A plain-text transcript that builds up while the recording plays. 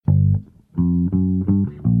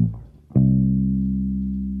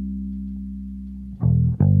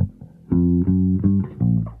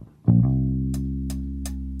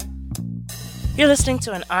You're listening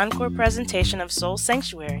to an encore presentation of Soul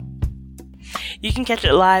Sanctuary. You can catch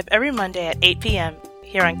it live every Monday at 8 p.m.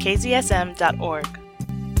 here on kzsm.org.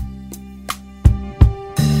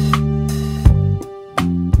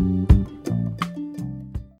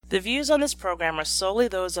 The views on this program are solely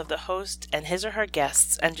those of the host and his or her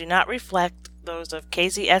guests and do not reflect those of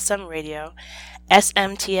KZSM Radio,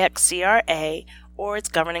 SMTXCRA, or its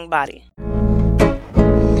governing body.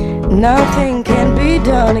 Nothing can be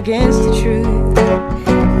done against the truth,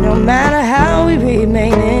 no matter how we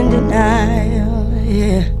remain in denial,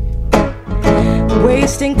 yeah.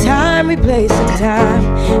 Wasting time, replacing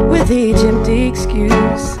time with each empty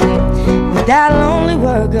excuse, but that'll only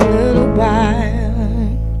work a little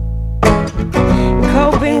while.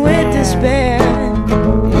 Coping with despair,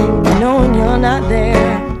 knowing you're not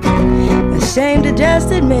there, ashamed to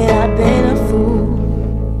just admit I've been a fool,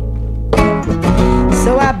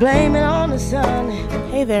 so I blame it on the sun.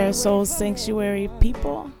 Hey there, Soul Sanctuary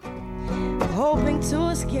people. Hoping to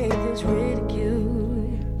escape this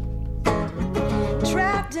ridicule,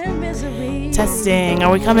 trapped in misery. Testing,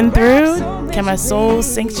 are we coming through? Can my Soul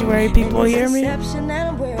Sanctuary people hear me?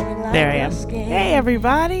 There I am. Hey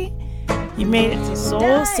everybody, you made it to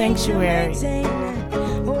Soul Sanctuary.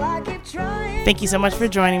 Thank you so much for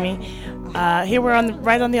joining me. Here we're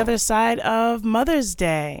right on the other side of Mother's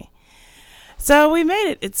Day. So we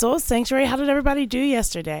made it. It's Soul Sanctuary. How did everybody do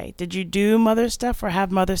yesterday? Did you do mother stuff or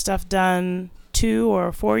have mother stuff done to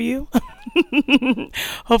or for you?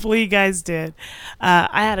 Hopefully you guys did.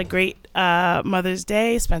 I had a great Mother's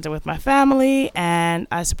Day, spent it with my family, and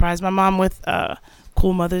I surprised my mom with a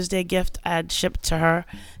cool Mother's Day gift I had shipped to her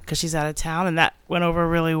because she's out of town, and that went over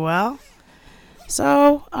really well.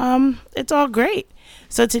 So it's all great.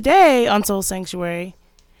 So today on Soul Sanctuary,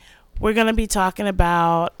 we're going to be talking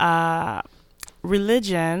about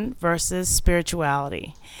religion versus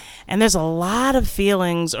spirituality. And there's a lot of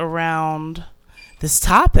feelings around this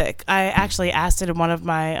topic. I actually asked it in one of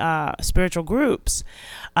my spiritual groups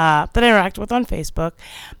that I interact with on Facebook,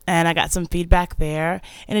 and I got some feedback there.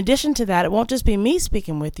 In addition to that, it won't just be me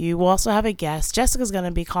speaking with you. We'll also have a guest. Jessica's going to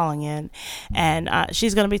be calling in, and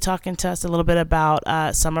she's going to be talking to us a little bit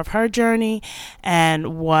about some of her journey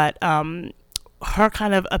and what her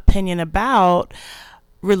kind of opinion about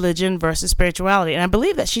religion versus spirituality. And I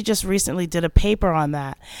believe that she just recently did a paper on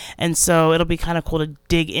that. And so it'll be kind of cool to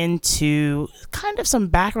dig into kind of some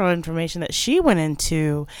background information that she went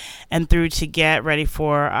into and through to get ready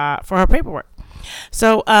for her paperwork.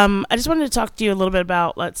 So I just wanted to talk to you a little bit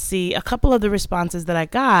about, a couple of the responses that I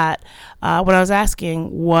got when I was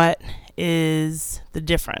asking what is the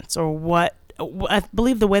difference, or what, I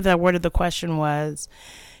believe the way that I worded the question was,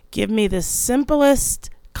 give me the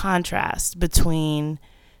simplest contrast between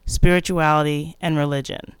spirituality and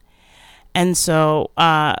religion. And so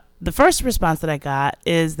the first response that I got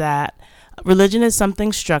is that religion is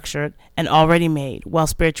something structured and already made, while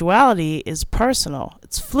spirituality is personal,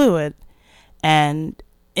 it's fluid, and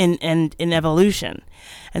in evolution.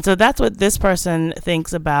 And so that's what this person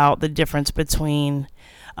thinks about the difference between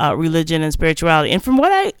religion and spirituality. And from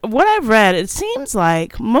what I've read, it seems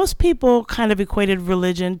like most people kind of equated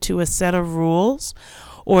religion to a set of rules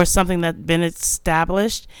or something that's been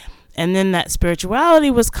established, and then that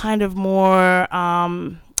spirituality was kind of more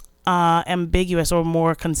ambiguous or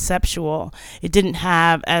more conceptual. It didn't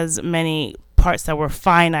have as many parts that were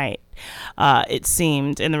finite, it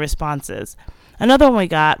seemed, in the responses. Another one we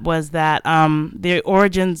got was that the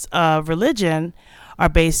origins of religion are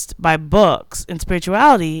based by books, and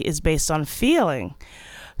spirituality is based on feeling.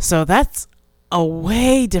 So that's a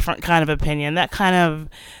way different kind of opinion. That kind of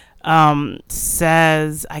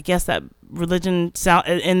says, I guess, that religion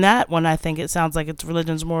in that one, I think it sounds like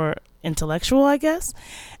religion's more intellectual, I guess,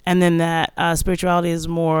 and then that spirituality is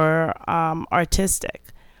more artistic.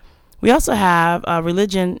 We also have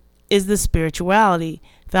religion is the spirituality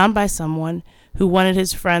found by someone who wanted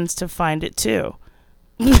his friends to find it too.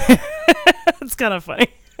 It's kind of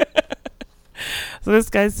funny. So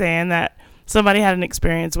this guy's saying that somebody had an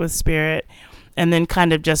experience with spirit and then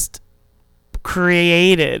kind of just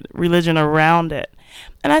created religion around it.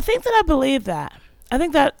 And I think that I believe that.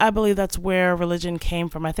 I believe that's where religion came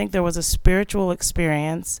from. I think there was a spiritual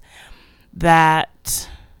experience that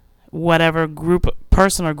whatever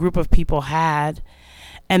person or group of people had,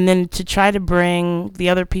 and then to try to bring the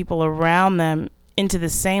other people around them into the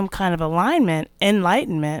same kind of enlightenment,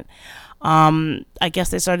 I guess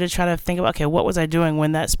they started to try to think about, okay, what was I doing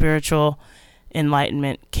when that spiritual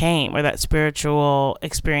enlightenment came, or that spiritual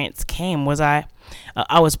experience came, was I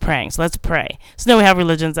was praying. So let's pray. So now we have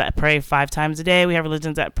religions that pray 5 times a day. We have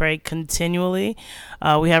religions that pray continually.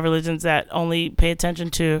 We have religions that only pay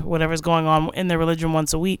attention to whatever's going on in their religion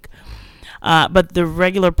once a week. But the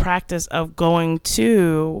regular practice of going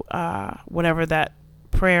to whatever that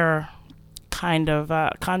prayer kind of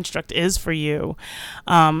construct is for you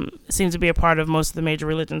seems to be a part of most of the major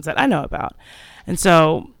religions that I know about. And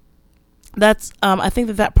so that's I think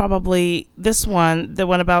that probably, this one, the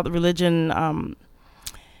one about the religion,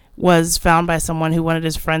 was found by someone who wanted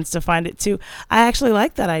his friends to find it too. I actually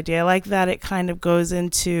like that idea. I like that it kind of goes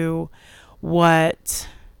into what,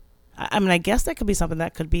 I mean, I guess that could be something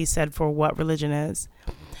that could be said for what religion is.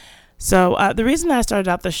 So the reason I started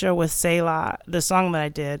out the show with Selah, the song that I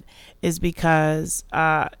did, is because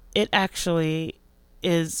it actually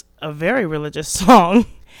is a very religious song.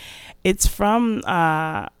 It's from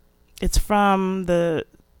the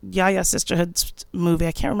Yaya Sisterhood movie.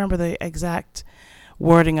 I can't remember the exact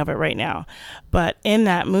wording of it right now, but in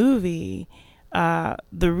that movie,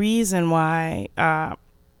 the reason why,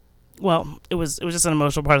 it was just an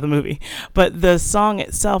emotional part of the movie, but the song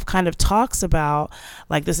itself kind of talks about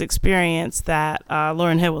like this experience that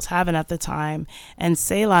Lauryn Hill was having at the time, and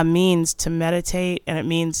Selah means to meditate, and it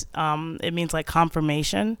means like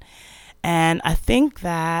confirmation. And I think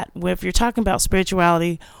that if you're talking about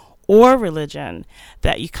spirituality or religion,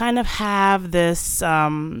 that you kind of have this,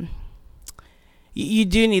 you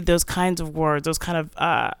do need those kinds of words, those kind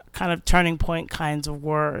of turning point kinds of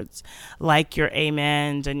words, like your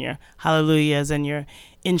amens and your hallelujahs and your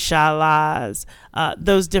inshallahs,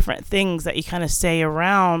 those different things that you kind of say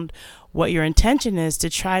around what your intention is to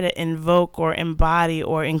try to invoke or embody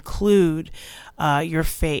or include your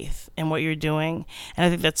faith in what you're doing. And I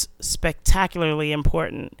think that's spectacularly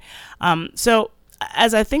important. So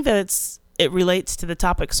as I think that it relates to the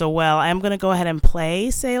topic so well, I am going to go ahead and play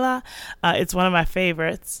Selah. It's one of my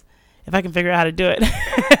favorites, if I can figure out how to do it.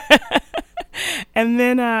 and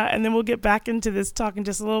then we'll get back into this talk in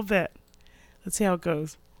just a little bit. Let's see how it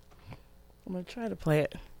goes. I'm going to try to play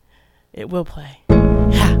it. It will play.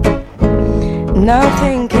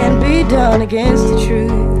 Nothing can be done against the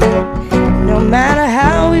truth, no matter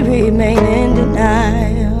how we remain in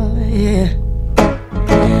denial. Yeah.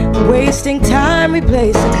 Wasting time,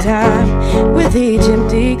 replacing time with each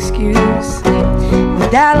empty excuse, but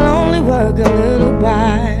that'll only work a little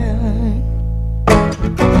while.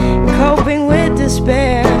 Coping with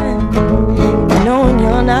despair, knowing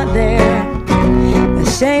you're not there,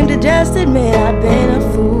 ashamed to just admit I've been a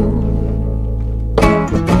fool.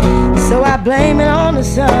 So I blame it on the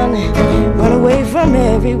sun, run away from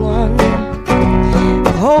everyone,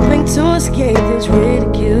 hoping to escape this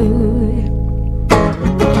ridicule.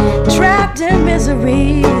 Trapped in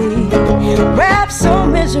misery, wrapped so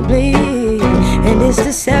miserably in this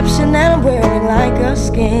deception that I'm wearing like a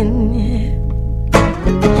skin.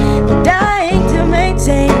 Dying to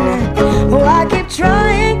maintain, oh, I keep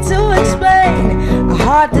trying to explain a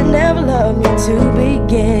heart that never loved me to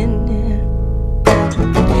begin.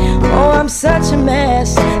 Oh, I'm such a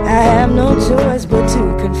mess, I have no choice but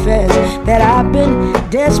to confess that I've been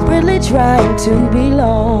desperately trying to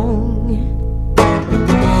belong.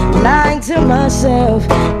 Lying to myself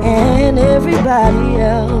and everybody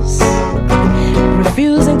else,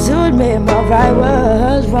 refusing to admit my right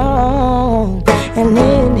was wrong. And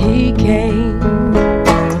then he came,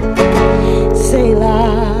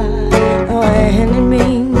 Selah, oh, and it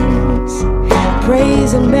means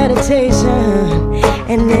praise and meditation.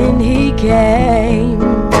 And then he came,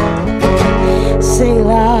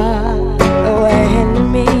 Selah, oh, and it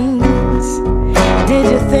means,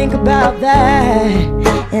 did you think about that?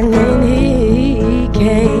 And then he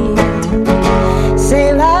came,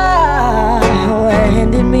 Selah, oh,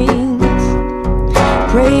 and it means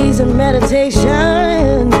praise and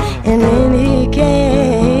meditation. And then he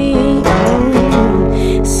came,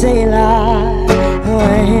 Selah, oh,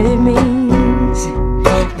 and it means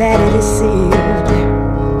that it is sealed.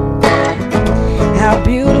 How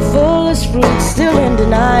beautiful is fruit, still in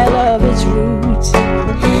denial of its roots.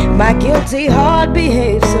 My guilty heart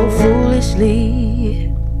behaves so foolishly.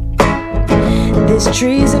 This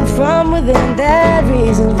treason from within that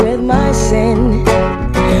reasons with my sin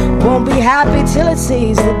won't be happy till it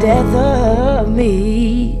sees the death of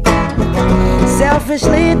me.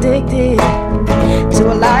 Selfishly addicted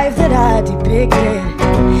to a life that I depicted,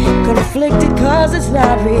 conflicted cause it's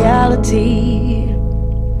not reality.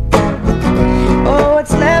 Oh,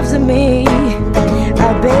 what's left of me,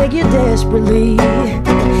 I beg you desperately,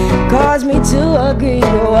 cause me to agree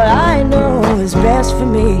to what I know is best for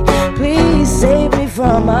me. Please save me from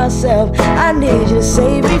from myself. I need you to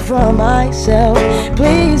save me from myself.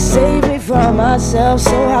 Please save me from myself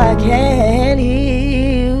so I can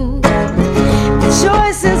heal. The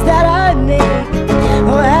choices that I make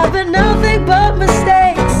have been nothing but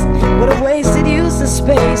mistakes. Would have wasted useless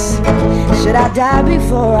space. Should I die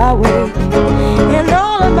before I wake? In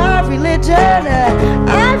all of my religion,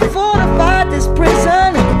 I fortified this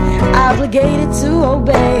prison, obligated to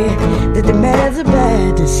obey the demands of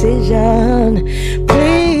bad decision.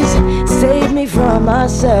 Please save me from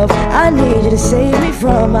myself. I need you to save me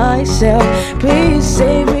from myself. Please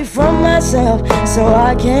save me from myself so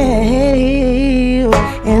I can heal.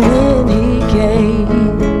 And then he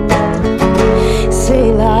came.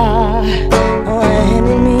 Selah, and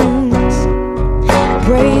it means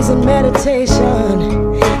praise and meditation.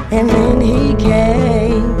 And then he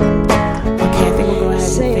came. Okay, I think we'll go ahead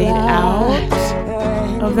and fade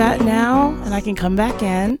out of that now, and I can come back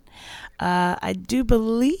in. I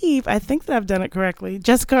think that I've done it correctly.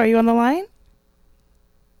 Jessica, are you on the line?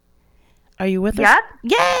 Are you with us?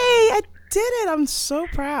 Yay! I did it. I'm so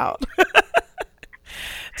proud.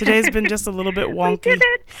 Today's been just a little bit wonky. We did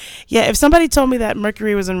it. Yeah, if somebody told me that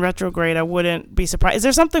Mercury was in retrograde, I wouldn't be surprised. Is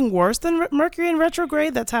there something worse than Mercury in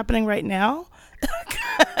retrograde that's happening right now?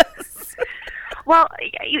 Well,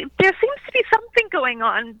 there seems to be something going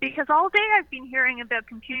on, because all day I've been hearing about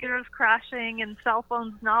computers crashing and cell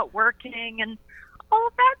phones not working and all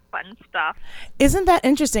of that fun stuff. Isn't that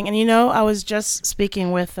interesting? And I was just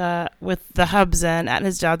speaking with the hubs, and at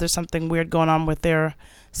his job there's something weird going on with their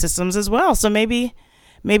systems as well. So maybe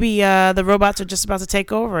the robots are just about to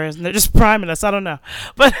take over and they're just priming us. I don't know.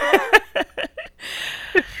 But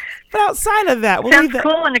But outside of that, sounds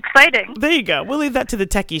cool and exciting. There you go. We'll leave that to the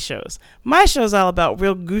techie shows. My show's all about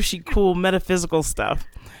real gushy, cool metaphysical stuff.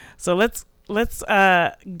 So let's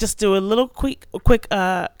just do a little quick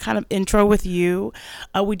kind of intro with you.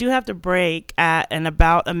 We do have to break in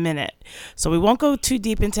about a minute, so we won't go too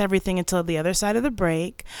deep into everything until the other side of the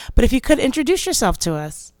break. But if you could introduce yourself to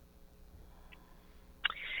us.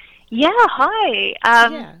 Yeah.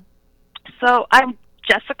 Hi. So I'm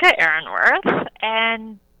Jessica Aaronworth,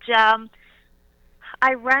 and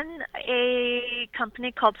I run a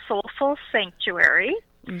company called Soulful Sanctuary.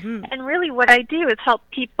 Mm-hmm. And really what I do is help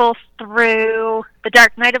people through the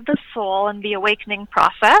dark night of the soul and the awakening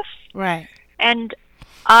process. Right. And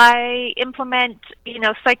I implement,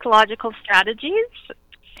 psychological strategies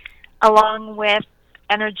along with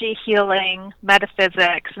energy healing,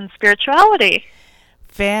 metaphysics, and spirituality.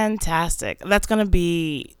 Fantastic. That's going to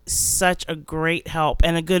be such a great help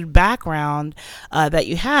and a good background that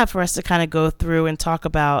you have for us to kind of go through and talk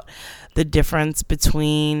about the difference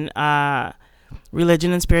between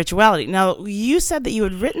religion and spirituality. Now, you said that you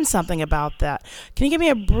had written something about that. Can you give me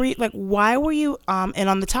a brief, why were you in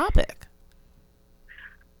on the topic?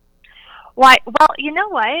 Why? Well, you know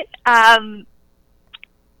what? I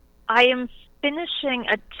am finishing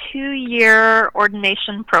a 2-year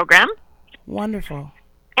ordination program. Wonderful.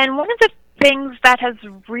 And one of the things that has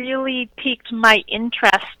really piqued my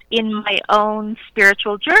interest in my own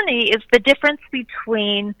spiritual journey is the difference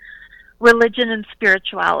between religion and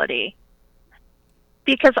spirituality.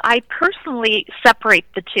 Because I personally separate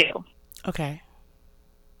the two. Okay.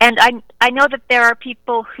 And I know that there are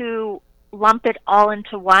people who lump it all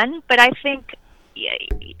into one, but I think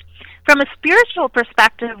from a spiritual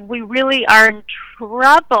perspective, we really are in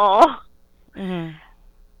trouble. Mm-hmm.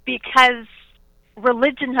 Because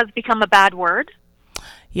religion has become a bad word.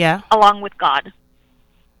 Yeah. Along with God.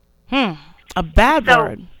 A bad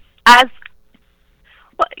word.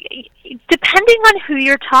 Depending on who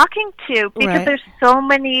you're talking to, because there's so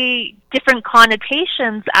many different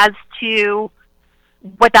connotations as to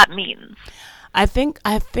what that means. I think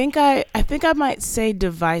I might say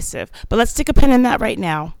divisive, but let's stick a pin in that right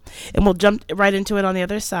now, and we'll jump right into it on the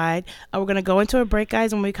other side. We're going to go into a break,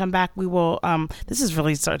 guys. When we come back, we will. This is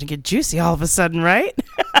really starting to get juicy all of a sudden, right?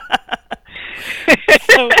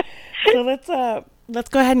 so let's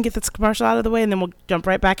go ahead and get this commercial out of the way, and then we'll jump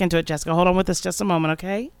right back into it. Jessica, hold on with us just a moment,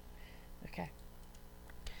 okay? Okay.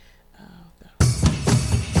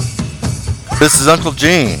 This is Uncle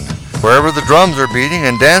Gene. Wherever the drums are beating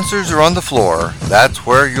and dancers are on the floor, that's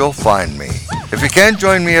where you'll find me. If you can't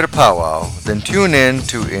join me at a powwow, then tune in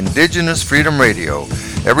to Indigenous Freedom Radio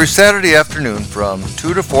every Saturday afternoon from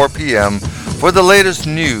 2 to 4 p.m. for the latest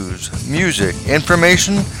news, music,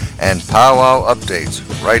 information, and powwow updates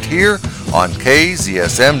right here on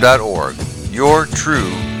kzsm.org, your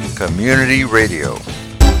true community radio.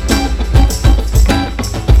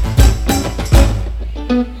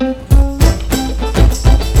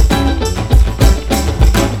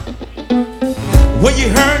 Well, you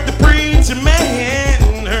heard the preacher man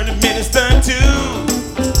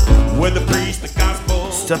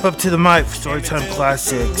Step up to the mic for Storytime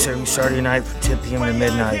Classics every Saturday night from 10 p.m. to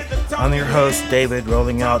midnight. I'm your host, David,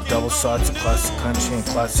 rolling out double shots of classic country and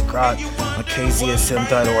classic rock on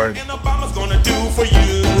KZSM.org. If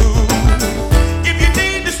you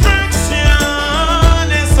need distraction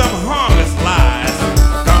and some harmless lies,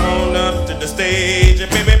 come on up to the stage and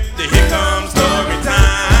baby, here comes story time.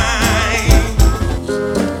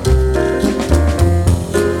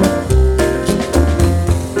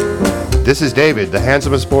 This is David, the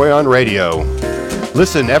handsomest boy on radio.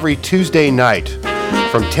 Listen every Tuesday night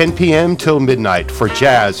from 10 p.m. till midnight for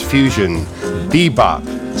jazz, fusion,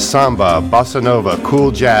 bebop, samba, bossa nova,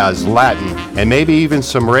 cool jazz, Latin, and maybe even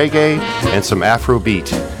some reggae and some Afrobeat.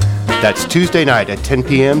 That's Tuesday night at 10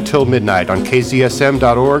 p.m. till midnight on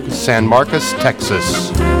KZSM.org, San Marcos,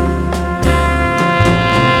 Texas.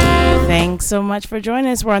 Thanks so much for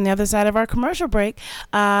joining us. We're on the other side of our commercial break.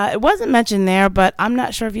 It wasn't mentioned there, but I'm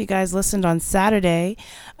not sure if you guys listened on Saturday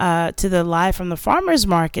to the Live from the Farmers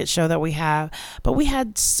Market show that we have. But we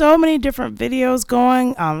had so many different videos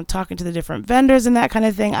going, talking to the different vendors and that kind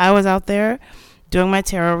of thing. I was out there doing my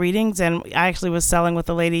tarot readings, and I actually was selling with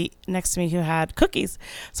the lady next to me who had cookies.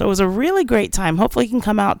 So it was a really great time. Hopefully you can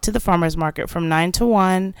come out to the Farmers Market from 9 to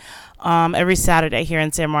 1 every Saturday here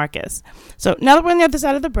in San Marcos. So now that we're on the other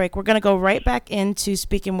side of the break, we're going to go right back into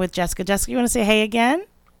speaking with Jessica. Jessica, you want to say hey again?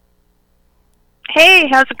 Hey,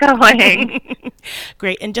 how's it going?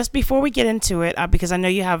 Great. And just before we get into it, because I know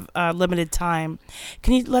you have limited time,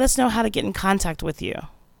 can you let us know how to get in contact with you?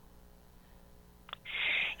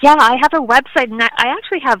 Yeah, I have a website, and I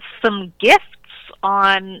actually have some gifts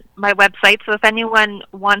on my website. So if anyone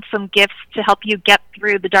wants some gifts to help you get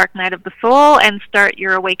through the dark night of the soul and start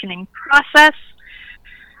your awakening process,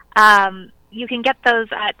 you can get those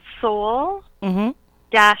at soul-full,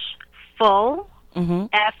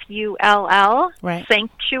 F-U-L-L, right,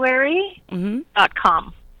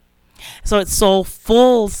 sanctuary.com. So it's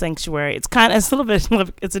Soulful Sanctuary. It's a little bit,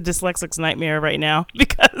 it's a dyslexic's nightmare right now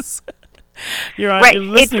because you're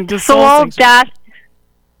listening to Soul Sanctuary.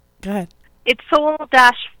 Go ahead. It's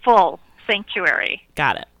soul-full Sanctuary.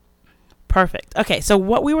 Got it. Perfect. Okay, so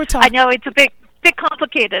what we were talking... I know, it's a bit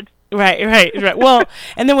complicated. Right. Well,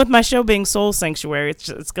 and then with my show being Soul Sanctuary,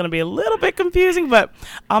 it's going to be a little bit confusing, but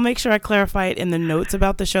I'll make sure I clarify it in the notes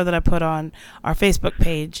about the show that I put on our Facebook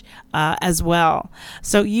page as well.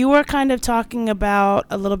 So you were kind of talking about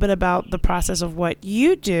a little bit about the process of what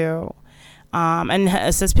you do and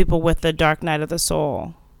assist people with the dark night of the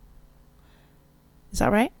soul. Is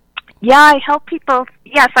that right? Yeah, I help people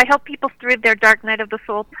through their dark night of the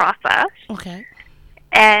soul process. Okay.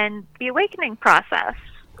 And the awakening process,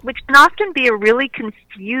 which can often be a really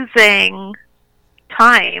confusing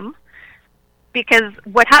time because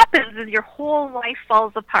what happens is your whole life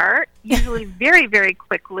falls apart, usually very, very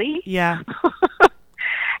quickly. Yeah.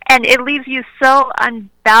 And it leaves you so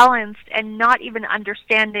unbalanced and not even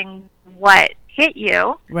understanding what hit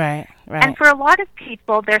you. Right. And for a lot of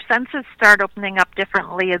people, their senses start opening up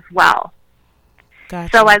differently as well.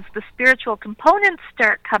 Gotcha. So as the spiritual components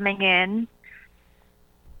start coming in,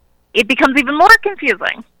 it becomes even more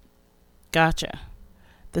confusing. Gotcha.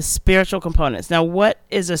 The spiritual components. Now, what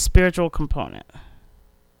is a spiritual component?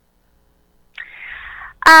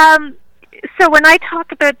 So when I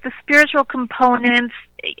talk about the spiritual components,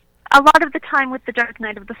 a lot of the time with the dark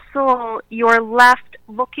night of the soul, you're left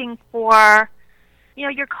looking for,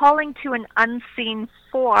 you're calling to an unseen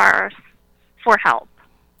force for help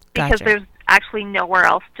because Gotcha. there's actually nowhere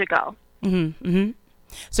else to go.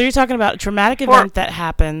 So you're talking about a traumatic event that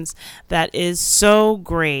happens that is so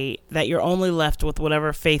great that you're only left with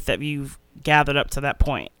whatever faith that you've gathered up to that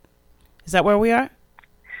point. Is that where we are?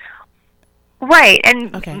 Right,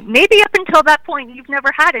 and okay. Maybe up until that point you've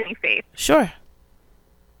never had any faith. Sure.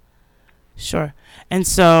 And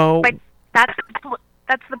so... But that's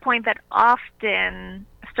the point that often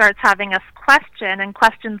starts having us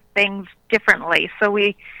question things differently. So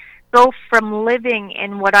we go from living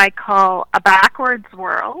in what I call a backwards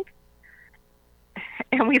world,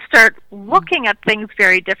 and we start looking at things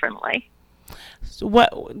very differently. So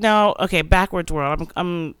what now? Okay, backwards world.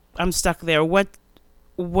 I'm stuck there. What?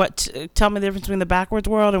 Tell me the difference between the backwards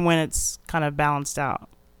world and when it's kind of balanced out.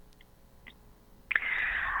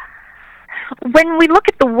 When we look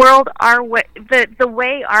at the world, the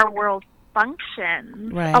way our world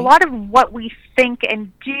functions, right. A lot of what we think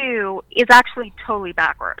and do is actually totally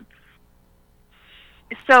backwards.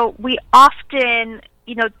 So we often,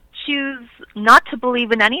 choose not to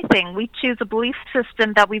believe in anything. We choose a belief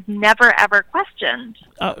system that we've never, ever questioned.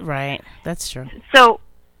 Oh, right. That's true. So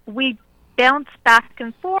we bounce back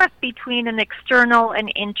and forth between an external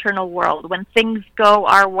and internal world. When things go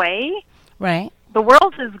our way, right, the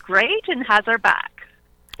world is great and has our back.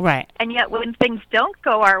 Right. And yet when things don't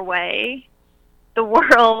go our way, the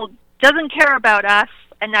world doesn't care about us,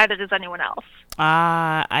 and neither does anyone else.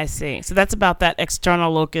 Ah, I see. So that's about that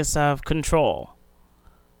external locus of control.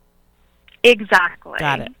 Exactly.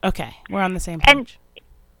 Got it. Okay. We're on the same page.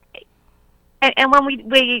 And when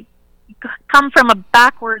we come from a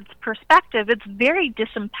backwards perspective, it's very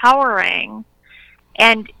disempowering,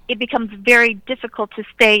 and it becomes very difficult to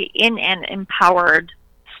stay in an empowered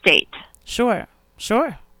state. Sure.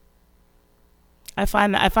 I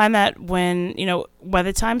find that when, by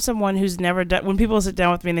the time someone who's never done, when people sit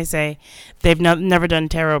down with me and they say they've never done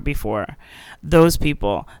tarot before, those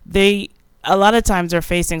people, a lot of times are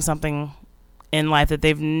facing something in life that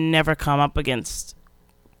they've never come up against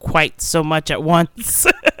quite so much at once.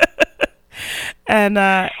 And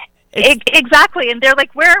exactly, and they're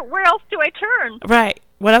like, where else do I turn? Right.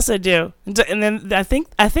 What else do I do? And then I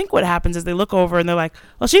think what happens is they look over and they're like,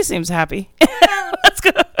 well, she seems happy. Let's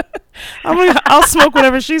go. I'll smoke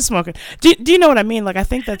whatever she's smoking. Do you know what I mean? Like, I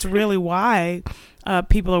think that's really why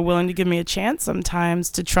people are willing to give me a chance sometimes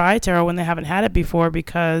to try tarot when they haven't had it before,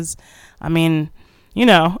 because, I mean,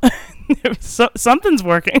 something's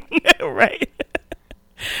working, right?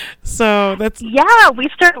 So that's... Yeah, we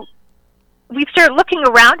start looking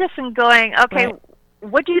around us and going, okay, right.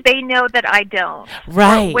 What do they know that I don't?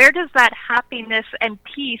 Right. Or where does that happiness and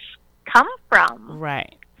peace come from?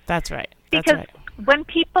 Right. That's right. Because when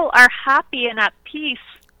people are happy and at peace,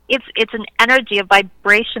 it's an energy, a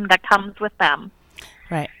vibration that comes with them.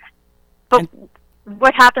 Right. But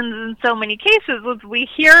what happens in so many cases is we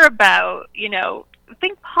hear about,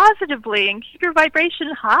 think positively and keep your vibration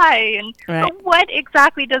high. And right. But what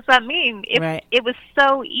exactly does that mean? If right. it was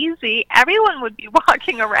so easy, everyone would be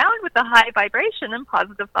walking around with a high vibration and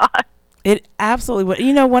positive thoughts. It absolutely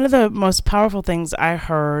would. One of the most powerful things I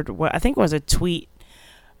heard, I think it was a tweet.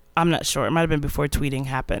 I'm not sure. It might have been before tweeting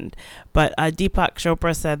happened. But Deepak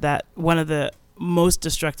Chopra said that one of the most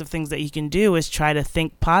destructive things that you can do is try to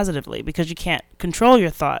think positively, because you can't control your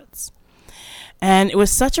thoughts. And it was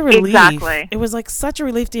such a relief. Exactly. It was like such a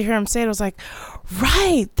relief to hear him say it. I was like,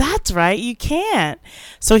 right, that's right, you can't.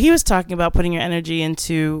 So he was talking about putting your energy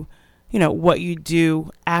into, what you do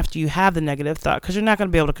after you have the negative thought, because you're not going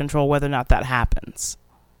to be able to control whether or not that happens.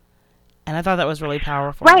 And I thought that was really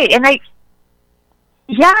powerful. Right, and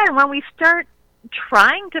and when we start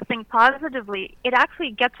trying to think positively, it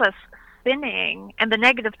actually gets us spinning, and the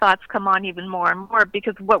negative thoughts come on even more and more,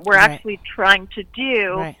 because what we're right. actually trying to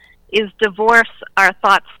do right. is divorce our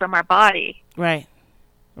thoughts from our body. Right.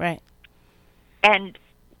 And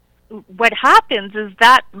what happens is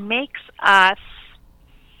that makes us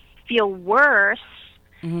feel worse,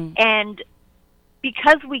 mm-hmm. and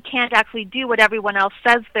because we can't actually do what everyone else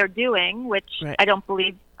says they're doing, which right. I don't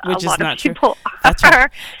believe which a lot of people That's are.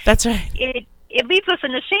 Right. That's right. It leaves us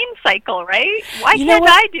in a shame cycle, right? Why can't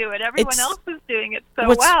I do it? Everyone else is doing it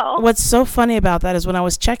so well. What's so funny about that is when I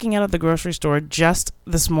was checking out at the grocery store just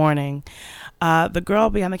this morning, the girl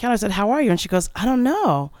behind the counter said, "How are you?" And she goes, "I don't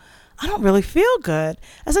know. I don't really feel good."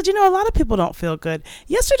 I said, a lot of people don't feel good.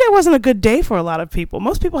 Yesterday wasn't a good day for a lot of people.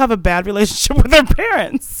 Most people have a bad relationship with their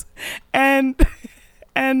parents.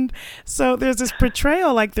 And so there's this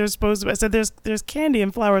portrayal like they're supposed to be. I said, there's candy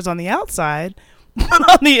and flowers on the outside, but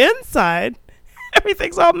on the inside,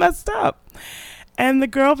 everything's all messed up. And the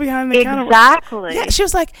girl behind the counter, exactly. Yeah, she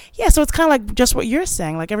was like, yeah, so it's kind of like just what you're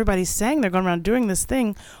saying. Like, everybody's saying they're going around doing this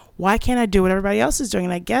thing. Why can't I do what everybody else is doing?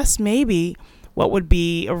 And I guess maybe what would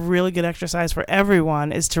be a really good exercise for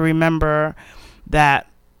everyone is to remember that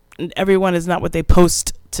everyone is not what they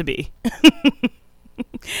post to be.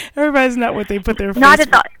 Everybody's not what they put their not face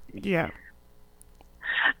at all. Yeah.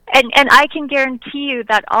 And I can guarantee you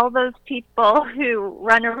that all those people who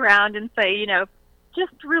run around and say,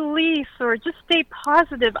 just release or just stay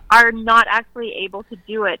positive are not actually able to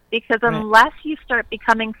do it, because unless you start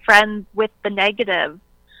becoming friends with the negative,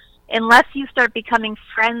 unless you start becoming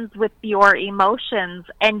friends with your emotions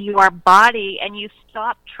and your body, and you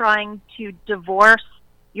stop trying to divorce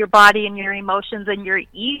your body and your emotions and your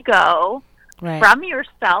ego from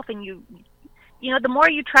yourself, and the more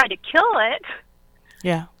you try to kill it,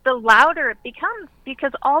 the louder it becomes,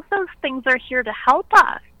 because all those things are here to help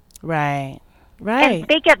us. Right. And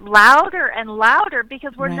they get louder and louder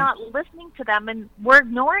because we're not listening to them and we're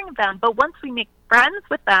ignoring them. But once we make friends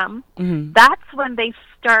with them, mm-hmm. that's when they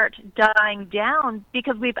start dying down,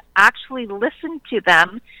 because we've actually listened to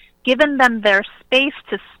them, given them their space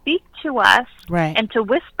to speak to us and to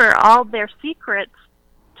whisper all their secrets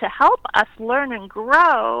to help us learn and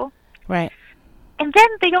grow. Right. And then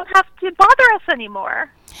they don't have to bother us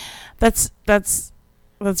anymore. That's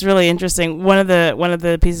That's really interesting. One of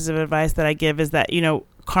the pieces of advice that I give is that,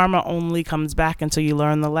 karma only comes back until you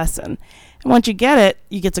learn the lesson. And once you get it,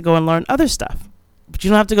 you get to go and learn other stuff. But you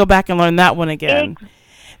don't have to go back and learn that one again.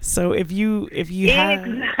 So if you have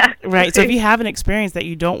right, so if you have an experience that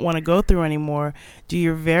you don't want to go through anymore, do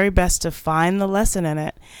your very best to find the lesson in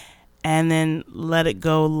it and then let it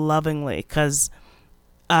go lovingly, because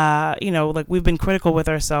like we've been critical with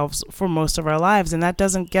ourselves for most of our lives, and that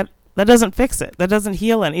doesn't fix it. That doesn't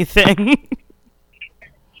heal anything.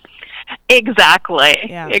 Exactly.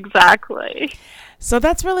 Yeah. Exactly. So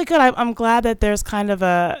that's really good. I'm glad that there's kind of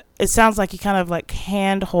it sounds like you kind of like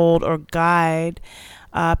handhold or guide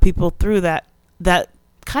people through that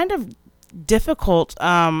kind of difficult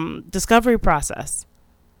discovery process.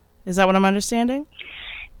 Is that what I'm understanding?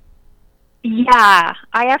 Yeah,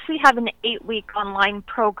 I actually have an 8-week online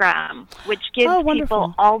program which gives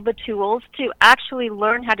people all the tools to actually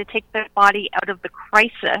learn how to take their body out of the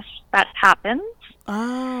crisis that happens.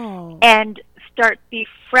 Oh. And start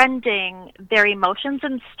befriending their emotions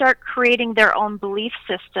and start creating their own belief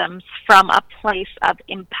systems from a place of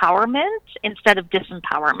empowerment instead of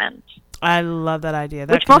disempowerment. I love that idea.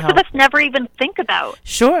 That which most of us never even think about.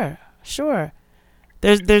 Sure.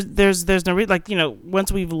 There's no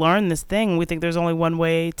once we've learned this thing, we think there's only one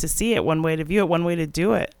way to see it, one way to view it, one way to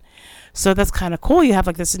do it. So that's kind of cool. You have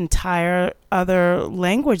like this entire other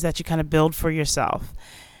language that you kind of build for yourself,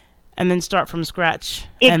 and then start from scratch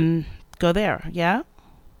and go there. Yeah.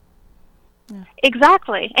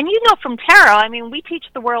 Exactly. And from tarot, I mean, we teach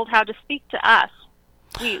the world how to speak to us.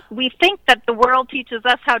 We think that the world teaches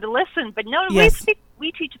us how to listen, but no, yes.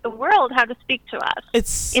 we teach the world how to speak to us.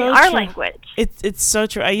 It's so in our true. language. It's so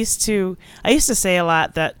true. I used to say a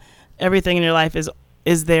lot that everything in your life is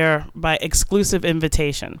there by exclusive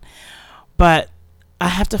invitation, but I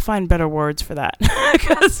have to find better words for that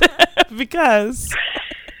because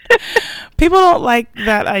people don't like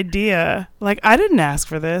that idea. Like, I didn't ask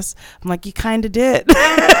for this. I'm like, you kind of did.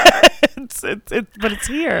 But it's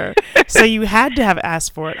here. So you had to have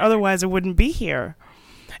asked for it. Otherwise, it wouldn't be here.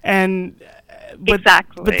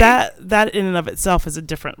 Exactly. But that in and of itself is a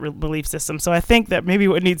different belief system. So I think that maybe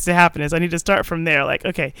what needs to happen is I need to start from there. Like,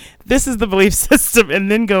 okay, this is the belief system,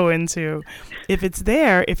 and then go into, if it's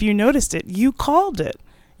there, if you noticed it, you called it.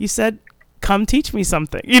 You said, come teach me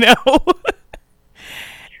something,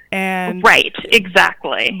 And right,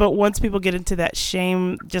 exactly. But once people get into that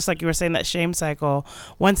shame, just like you were saying, that shame cycle,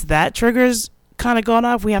 once that trigger's kind of gone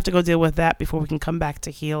off, we have to go deal with that before we can come back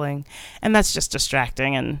to healing. And that's just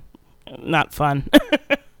distracting and not fun.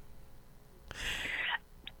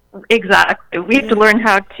 Exactly. We have to learn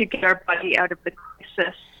how to get our body out of the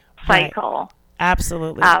crisis cycle. Right.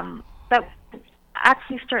 Absolutely. That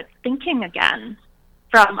actually start thinking again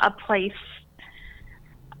from a place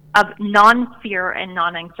of non-fear and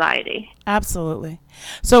non-anxiety. Absolutely.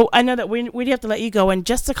 So I know that we have to let you go in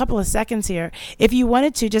just a couple of seconds here. If you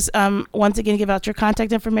wanted to just once again give out your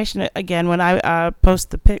contact information again when I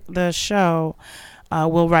post the show,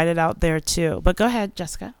 we'll write it out there too. But go ahead,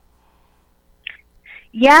 Jessica.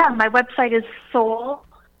 Yeah, my website is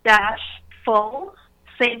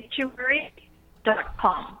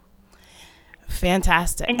soul-full-sanctuary.com.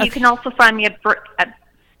 Fantastic. And you can also find me at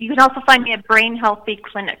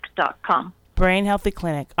brainhealthyclinic.com. Brain Healthy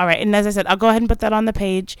Clinic. All right. And as I said, I'll go ahead and put that on the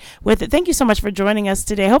page with it. Thank you so much for joining us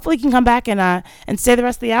today. Hopefully you can come back and stay the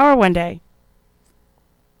rest of the hour one day.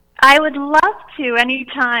 I would love to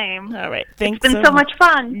anytime. All right. Thanks. It's been so much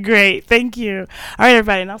fun. Great. Thank you. All right,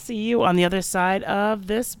 everybody. And I'll see you on the other side of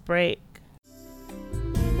this break.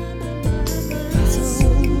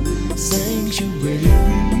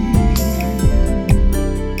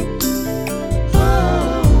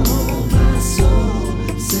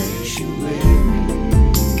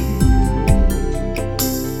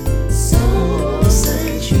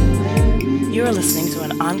 You are listening to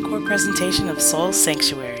an encore presentation of Soul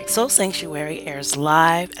Sanctuary. Soul Sanctuary airs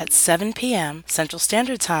live at 7 p.m. Central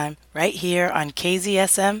Standard Time right here on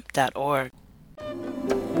KZSM.org.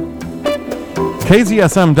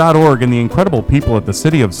 KZSM.org and the incredible people at the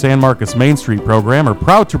City of San Marcos Main Street program are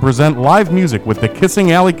proud to present live music with the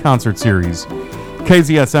Kissing Alley Concert Series.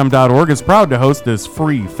 KZSM.org is proud to host this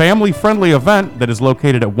free, family-friendly event that is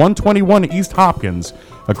located at 121 East Hopkins,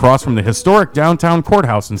 across from the historic downtown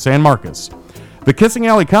courthouse in San Marcos. The Kissing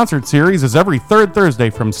Alley Concert Series is every third Thursday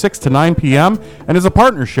from 6 to 9 p.m. and is a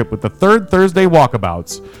partnership with the Third Thursday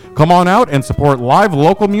Walkabouts. Come on out and support live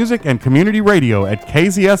local music and community radio at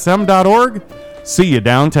KZSM.org. See you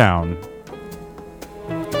downtown.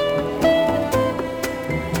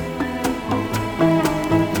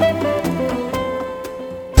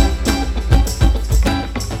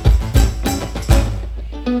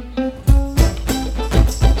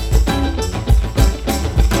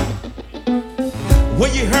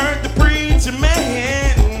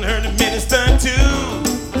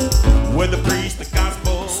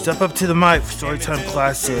 Step up to the mic for Storytime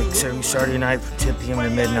Classics every Saturday night from 10 p.m. to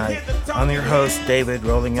midnight. I'm your host, David,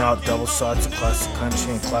 rolling out double shots of classic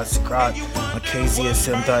country and classic rock on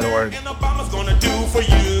KZSM.org. And Obama's gonna do for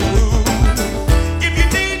you. If you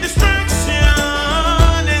need distraction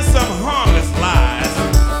and some harmless lies,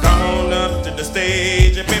 come on up to the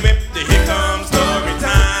stage and baby, here comes story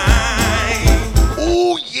time.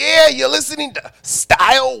 Oh yeah, you're listening to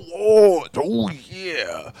Style Wars. Oh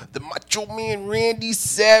yeah, the Macho Man Randy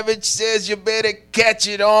Savage says you better catch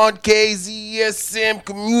it on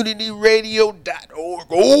KZSMCommunityRadio.org.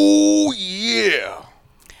 Oh yeah.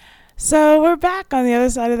 So we're back on the other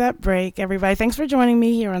side of that break, everybody. Thanks for joining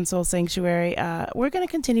me here on Soul Sanctuary. We're going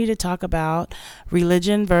to continue to talk about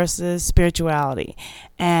religion versus spirituality.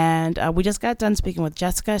 And we just got done speaking with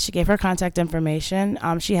Jessica. She gave her contact information.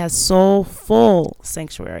 She has Soulful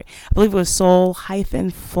Sanctuary. I believe it was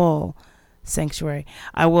Soul-Full Sanctuary.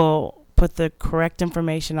 I will put the correct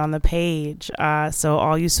information on the page. So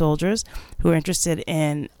all you soldiers who are interested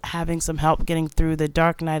in having some help getting through the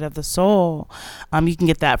dark night of the soul, you can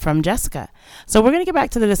get that from Jessica. So we're going to get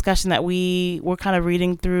back to the discussion that we were kind of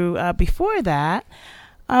reading through before that.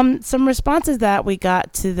 Some responses that we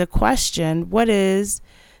got to the question, what is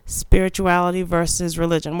spirituality versus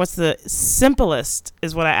religion? What's the simplest,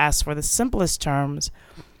 is what I asked for, the simplest terms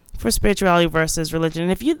for spirituality versus religion.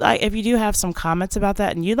 And if you do have some comments about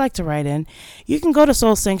that and you'd like to write in, you can go to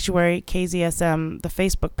Soul Sanctuary KZSM, the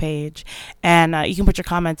Facebook page, and you can put your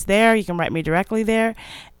comments there. You can write me directly there,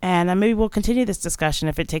 and maybe we'll continue this discussion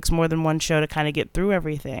if it takes more than one show to kind of get through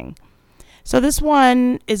everything. So this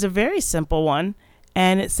one is a very simple one,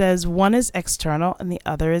 and it says one is external and the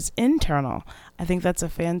other is internal. I think that's a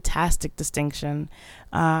fantastic distinction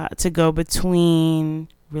to go between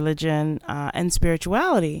religion and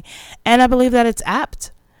spirituality, and I believe that it's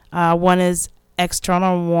apt. One is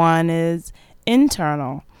external, one is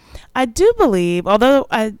internal. I do believe, although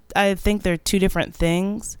I think they're two different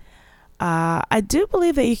things, I do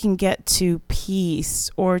believe that you can get to peace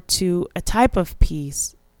or to a type of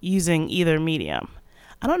peace using either medium.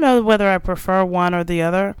 I don't know whether I prefer one or the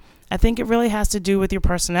other. I think it really has to do with your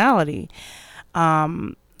personality.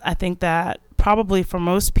 I think that probably for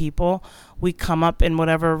most people, we come up in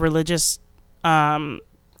whatever religious tradition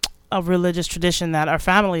that our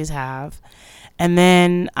families have. And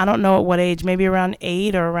then, I don't know at what age, maybe around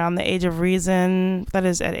 8 or around the age of reason, that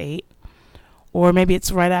is at 8. Or maybe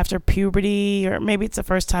it's right after puberty, or maybe it's the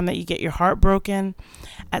first time that you get your heart broken.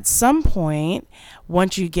 At some point,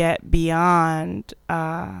 once you get beyond,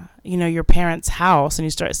 your parents' house and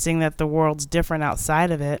you start seeing that the world's different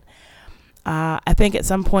outside of it, I think at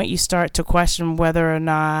some point you start to question whether or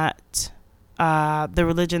not the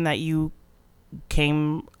religion that you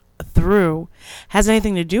came through has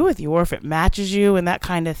anything to do with you, or if it matches you and that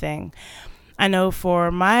kind of thing. I know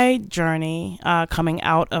for my journey coming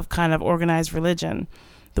out of kind of organized religion,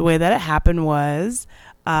 the way that it happened was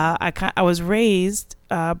I was raised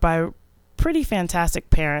by pretty fantastic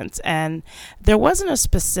parents, and there wasn't a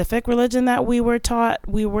specific religion that we were taught.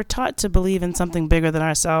 We were taught to believe in something bigger than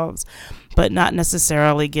ourselves, but not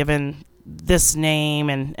necessarily given this name,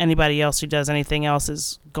 and anybody else who does anything else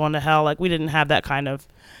is going to hell. Like, we didn't have that kind of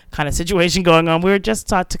situation going on. We were just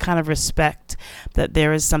taught to kind of respect that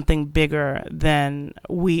there is something bigger than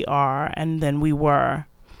we are and than we were.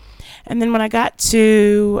 And then when I got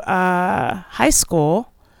to high school,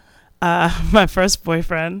 my first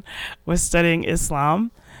boyfriend was studying Islam,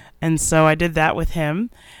 and so I did that with him.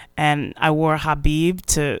 And I wore Habib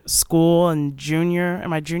to school in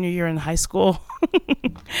my junior year in high school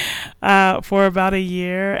for about a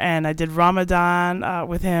year. And I did Ramadan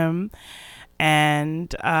with him.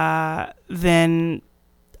 And then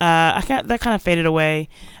that kind of faded away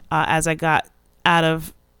as I got out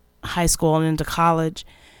of high school and into college.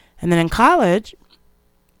 And then in college,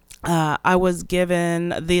 I was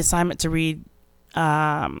given the assignment to read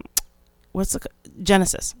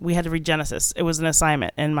Genesis. We had to read Genesis. It was an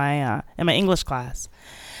assignment in my English class,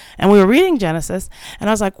 and we were reading Genesis. And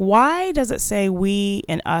I was like, why does it say we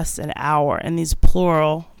and us and our and these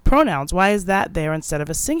plural pronouns? Why is that there instead of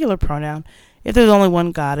a singular pronoun if there's only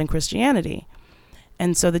one God in Christianity?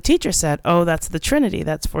 And so the teacher said, oh, that's the Trinity.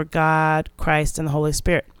 That's for God, Christ, and the Holy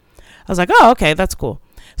Spirit. I was like, oh, okay, that's cool.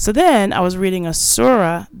 So then I was reading a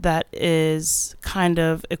surah that is kind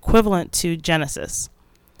of equivalent to Genesis.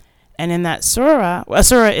 And in that surah, a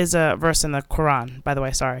surah is a verse in the Quran, by the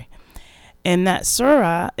way, sorry. In that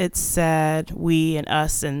surah, it said we and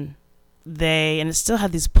us and they, and it still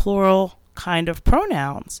had these plural kind of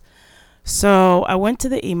pronouns. So I went to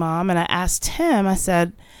the imam and I asked him, I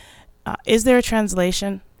said, is there a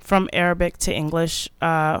translation from Arabic to English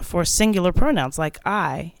for singular pronouns like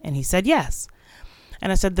I? And he said yes.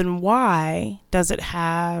 And I said, then why does it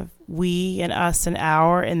have we and us and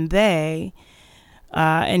our and they?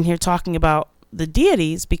 And here talking about the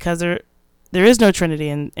deities, because there is no Trinity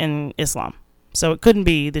in Islam. So it couldn't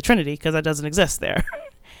be the Trinity because that doesn't exist there.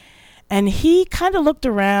 And he kind of looked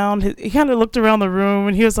around. He kind of looked around the room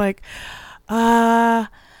and he was like,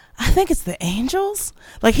 I think it's the angels.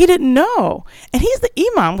 Like he didn't know. And he's the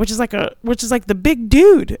imam, which is like the big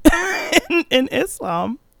dude in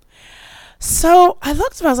Islam. So I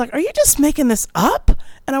looked at him, I was like, are you just making this up?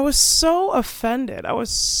 And I was so offended. I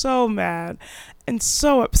was so mad and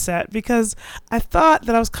so upset because I thought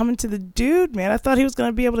that I was coming to the dude, man. I thought he was going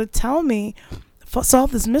to be able to tell me,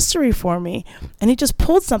 solve this mystery for me. And he just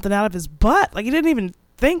pulled something out of his butt. Like he didn't even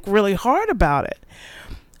think really hard about it.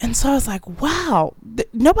 And so I was like, wow,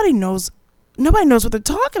 nobody knows what they're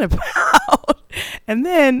talking about. And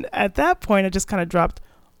then at that point, I just kind of dropped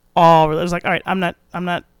all. It was like, all right, I'm not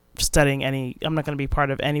studying I'm not going to be part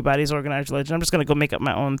of anybody's organized religion. I'm just going to go make up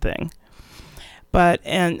my own thing.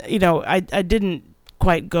 I didn't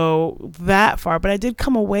quite go that far, but I did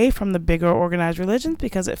come away from the bigger organized religions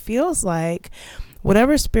because it feels like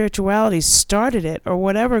whatever spirituality started it or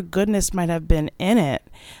whatever goodness might have been in it,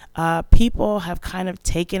 people have kind of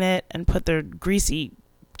taken it and put their greasy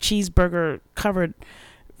cheeseburger covered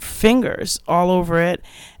fingers all over it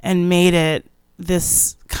and made it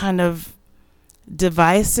this kind of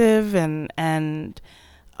divisive and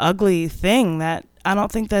ugly thing that I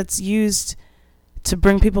don't think that's used to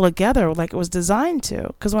bring people together like it was designed to.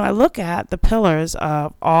 Because when I look at the pillars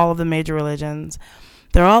of all of the major religions,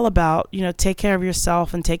 they're all about, take care of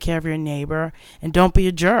yourself and take care of your neighbor and don't be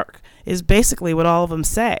a jerk is basically what all of them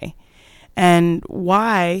say. And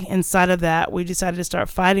why inside of that we decided to start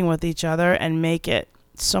fighting with each other and make it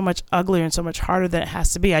so much uglier and so much harder than it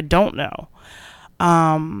has to be, I don't know.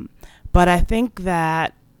 But I think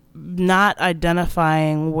that not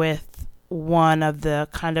identifying with one of the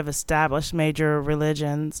kind of established major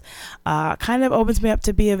religions kind of opens me up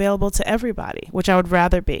to be available to everybody, which I would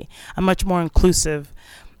rather be. I'm much more inclusive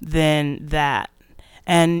than that.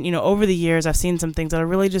 And, over the years, I've seen some things that are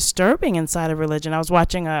really disturbing inside of religion. I was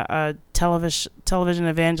watching a television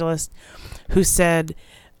evangelist who said,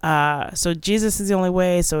 so Jesus is the only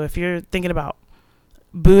way. So if you're thinking about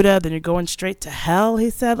Buddha, then you're going straight to hell, he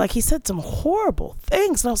said. Like, he said some horrible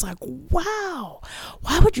things. And I was like, wow,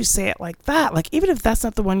 why would you say it like that? Like, even if that's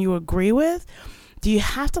not the one you agree with, do you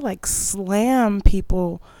have to, slam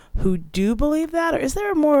people who do believe that? Or is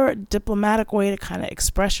there a more diplomatic way to kind of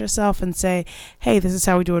express yourself and say, hey, this is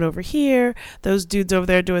how we do it over here. Those dudes over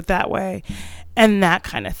there do it that way. And that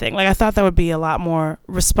kind of thing. Like, I thought that would be a lot more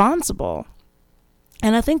responsible.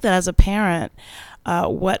 And I think that as a parent,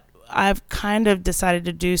 what I've kind of decided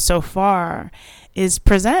to do so far is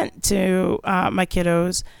present to my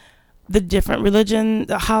kiddos the different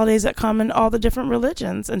the holidays that come in all the different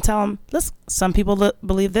religions and tell them, listen, some people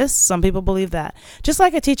believe this, some people believe that. Just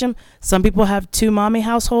like I teach them, some people have 2 mommy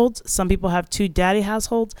households, some people have 2 daddy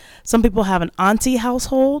households, some people have an auntie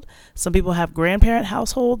household, some people have grandparent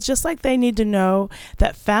households, just like they need to know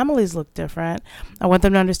that families look different. I want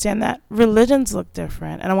them to understand that religions look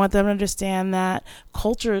different, and I want them to understand that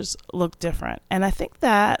cultures look different. And I think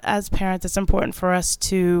that as parents, it's important for us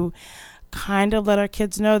to kind of let our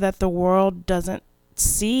kids know that the world doesn't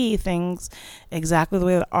see things exactly the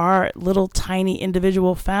way that our little tiny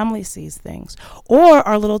individual family sees things, or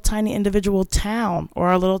our little tiny individual town, or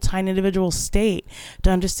our little tiny individual state, to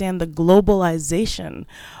understand the globalization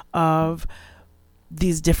of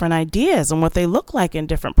these different ideas and what they look like in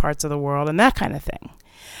different parts of the world and that kind of thing.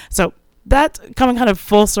 So that's coming kind of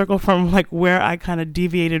full circle from where I kind of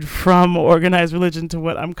deviated from organized religion to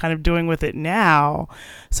what I'm kind of doing with it now,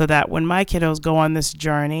 so that when my kiddos go on this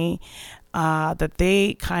journey, that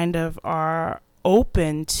they kind of are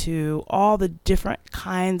open to all the different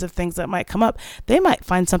kinds of things that might come up. They might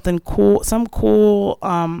find something cool, some cool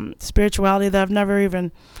spirituality that I've never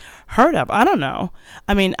even heard of. I don't know.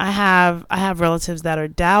 I mean, I have relatives that are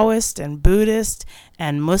Taoist and Buddhist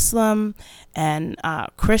and Muslim and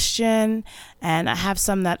Christian, and I have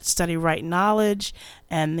some that study right knowledge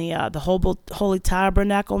and the Holy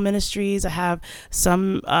Tabernacle Ministries. I have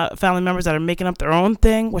some family members that are making up their own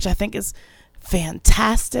thing, which I think is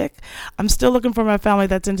fantastic. I'm still looking for my family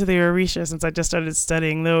that's into the Orisha, since I just started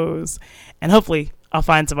studying those, and hopefully I'll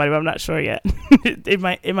find somebody, but I'm not sure yet. It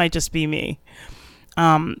might just be me.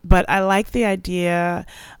 But I like the idea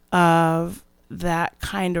of that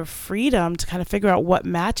kind of freedom to kind of figure out what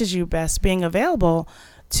matches you best, being available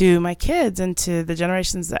to my kids and to the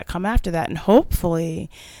generations that come after that. And hopefully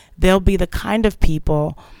they'll be the kind of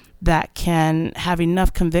people that can have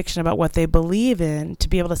enough conviction about what they believe in to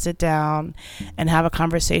be able to sit down and have a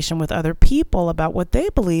conversation with other people about what they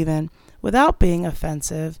believe in without being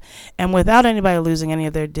offensive and without anybody losing any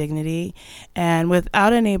of their dignity and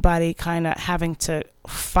without anybody kind of having to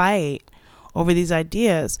fight over these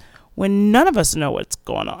ideas when none of us know what's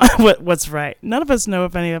going on, what's right. None of us know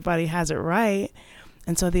if anybody has it right.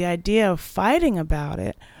 And so the idea of fighting about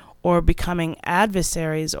it or becoming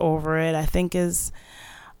adversaries over it, I think is,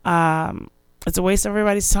 it's a waste of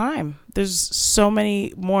everybody's time. There's so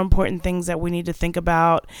many more important things that we need to think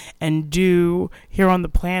about and do here on the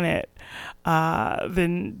planet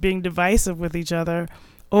than being divisive with each other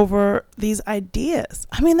over these ideas.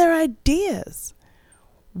 I mean, they're ideas.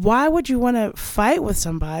 Why would you want to fight with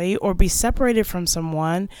somebody or be separated from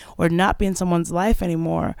someone or not be in someone's life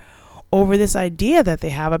anymore over this idea that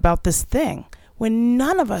they have about this thing when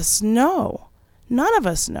none of us know? None of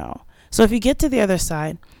us know. So if you get to the other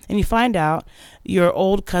side and you find out your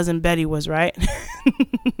old cousin Betty was right,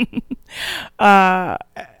 then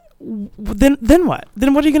what?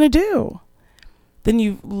 Then what are you going to do? Then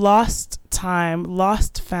you've lost time,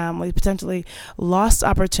 lost family, potentially lost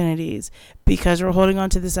opportunities because you're holding on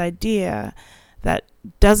to this idea that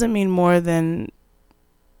doesn't mean more than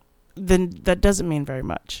that doesn't mean very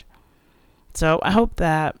much. So I hope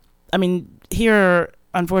that, I mean, here,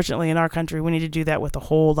 unfortunately, in our country, we need to do that with a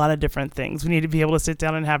whole lot of different things. We need to be able to sit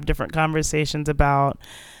down and have different conversations about,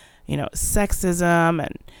 sexism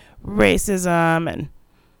and racism and,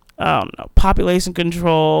 population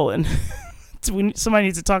control and somebody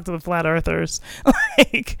needs to talk to the flat earthers.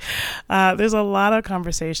 There's a lot of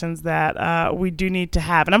conversations that we do need to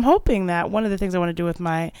have. And I'm hoping that one of the things I want to do with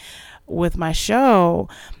my show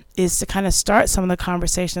is to kind of start some of the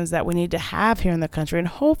conversations that we need to have here in the country. And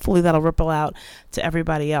hopefully that'll ripple out to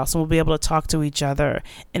everybody else. And we'll be able to talk to each other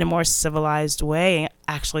in a more civilized way and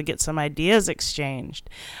actually get some ideas exchanged.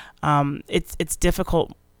 It's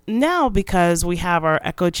difficult now because we have our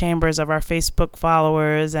echo chambers of our Facebook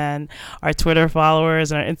followers and our Twitter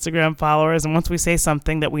followers and our Instagram followers. And once we say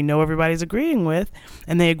something that we know everybody's agreeing with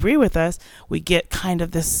and they agree with us, we get kind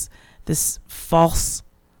of this false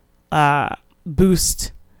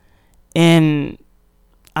boost in,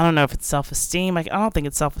 I don't know if it's self-esteem. I don't think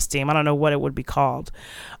it's self-esteem. I don't know what it would be called.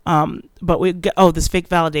 But we get, this fake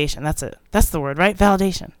validation. That's it. That's the word, right?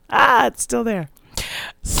 Validation. It's still there.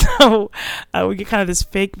 So we get kind of this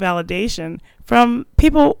fake validation from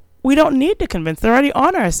people we don't need to convince. They're already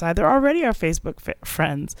on our side. They're already our Facebook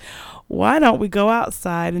friends. Why don't we go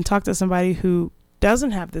outside and talk to somebody who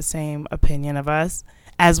doesn't have the same opinion of us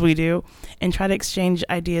as we do and try to exchange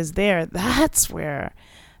ideas there? That's where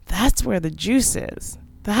the juice is.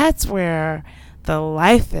 That's where the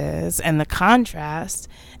life is, and the contrast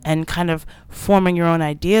and kind of forming your own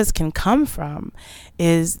ideas can come from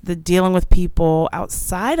is the dealing with people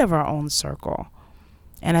outside of our own circle.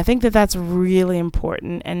 And I think that that's really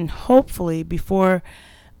important. And hopefully before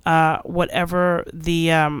whatever the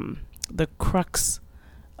crux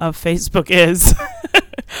of Facebook is,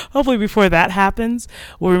 hopefully before that happens,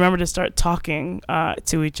 we'll remember to start talking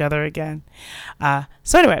to each other again.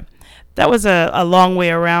 So anyway, that was a long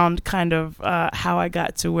way around kind of how I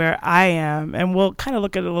got to where I am. And we'll kind of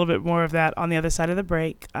look at a little bit more of that on the other side of the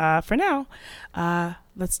break. For now,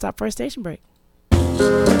 let's stop for a station break.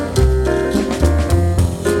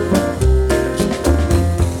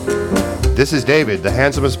 This is David, the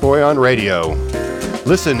handsomest boy on radio.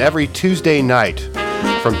 Listen every Tuesday night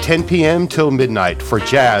from 10 p.m. till midnight for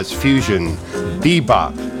jazz, fusion,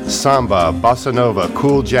 bebop, samba, bossa nova,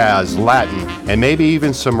 cool jazz, Latin, and maybe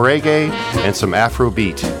even some reggae and some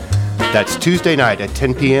Afrobeat. That's Tuesday night at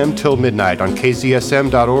 10 p.m. till midnight on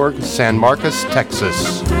kzsm.org, San Marcos,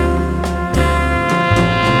 Texas.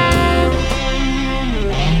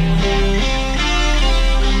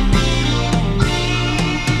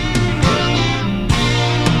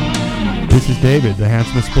 This is David, the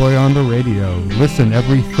handsomest boy on the radio. Listen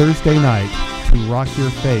every Thursday night to Rock Your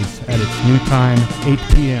Face at its new time, 8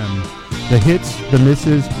 p.m. The hits, the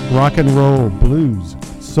misses, rock and roll, blues,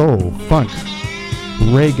 soul, funk,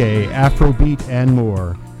 reggae, Afrobeat, and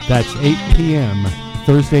more. That's 8 p.m.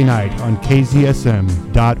 Thursday night on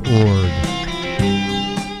kzsm.org.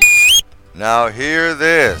 Now hear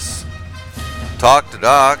this. Talk to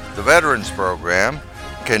Doc, the Veterans Program,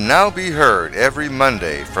 can now be heard every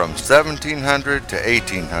Monday from 1700 to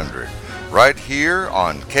 1800, right here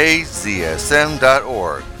on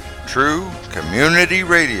kzsm.org, true community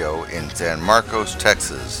radio in San Marcos,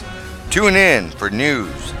 Texas. Tune in for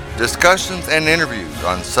news, discussions, and interviews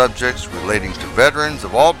on subjects relating to veterans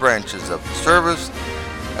of all branches of the service,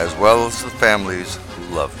 as well as the families who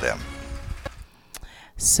love them.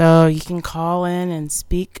 So you can call in and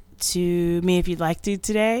speak to me if you'd like to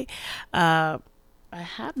today. I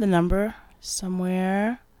have the number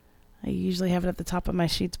somewhere. I usually have it at the top of my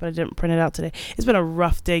sheets, but I didn't print it out today. It's been a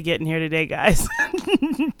rough day getting here today, guys.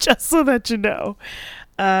 Just so that you know.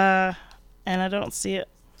 And I don't see it.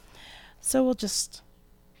 So we'll just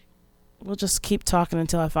keep talking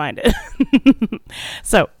until I find it.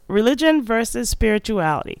 So, religion versus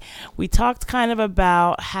spirituality. We talked kind of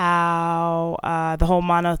about how the whole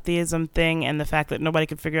monotheism thing and the fact that nobody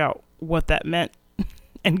could figure out what that meant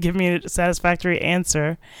and give me a satisfactory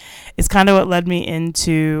answer is kind of what led me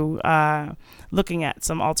into looking at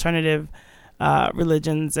some alternative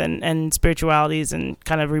religions and spiritualities and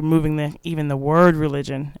kind of removing even the word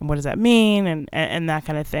religion and what does that mean and that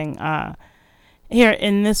kind of thing. Here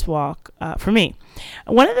in this walk, for me,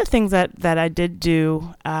 one of the things that I did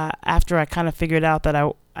do after I kind of figured out that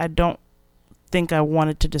I don't think I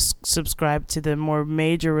wanted to subscribe to the more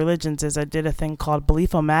major religions is I did a thing called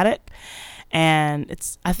Belief-O-Matic, and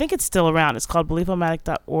I think it's still around. It's called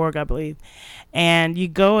belief-o-matic.org, I believe, and you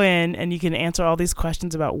go in and you can answer all these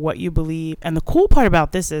questions about what you believe. And the cool part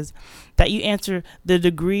about this is that you answer the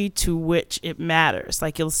degree to which it matters.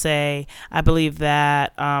 Like you'll say, I believe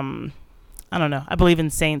that I don't know, I believe in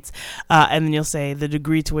saints, and then you'll say the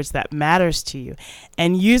degree to which that matters to you.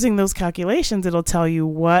 And using those calculations, it'll tell you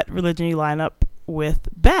what religion you line up with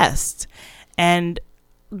best. And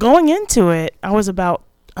going into it, I was about,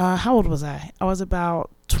 how old was I? I was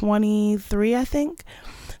about 23, I think.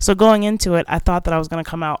 So going into it, I thought that I was going to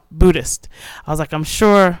come out Buddhist. I was like, I'm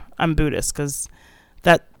sure I'm Buddhist, because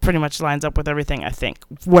that pretty much lines up with everything I think,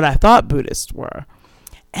 what I thought Buddhists were.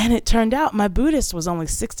 And it turned out my Buddhist was only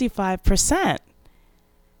 65%.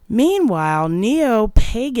 Meanwhile,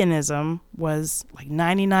 neo-paganism was like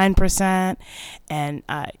 99%, and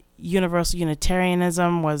universal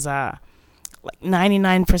Unitarianism was like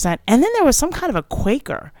 99%. And then there was some kind of a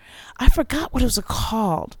Quaker. I forgot what it was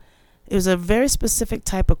called. It was a very specific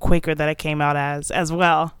type of Quaker that I came out as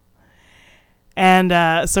well. And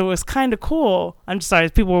so it was kind of cool. I'm just sorry,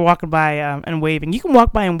 people were walking by and waving. You can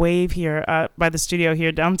walk by and wave here by the studio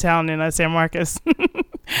here downtown in San Marcos.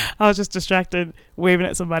 I was just distracted waving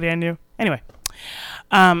at somebody I knew. Anyway,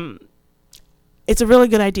 it's a really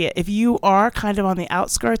good idea. If you are kind of on the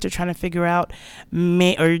outskirts or trying to figure out, or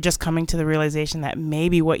you're just coming to the realization that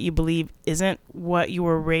maybe what you believe isn't what you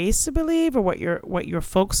were raised to believe or what your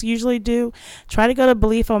folks usually do, try to go to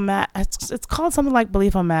Belief-O-Matic. It's called something like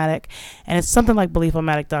Belief-O-Matic, and it's something like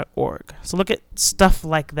belief-o-matic.org. So look at stuff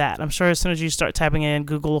like that. I'm sure as soon as you start typing it in,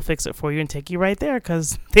 Google will fix it for you and take you right there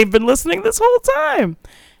because they've been listening this whole time.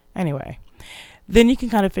 Anyway, then you can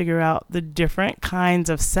kind of figure out the different kinds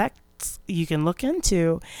of sects you can look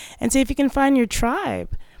into and see if you can find your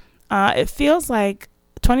tribe. It feels like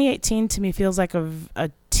 2018 to me feels like a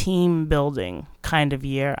team building kind of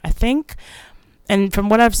year, I think. And from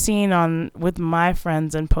what I've seen with my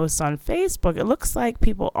friends and posts on Facebook, it looks like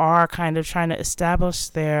people are kind of trying to establish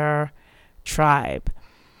their tribe.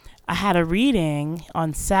 I had a reading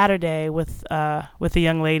on Saturday with a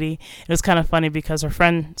young lady. It was kind of funny because her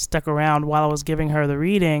friend stuck around while I was giving her the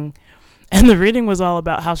reading. And the reading was all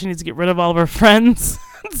about how she needs to get rid of all of her friends.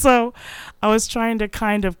 So I was trying to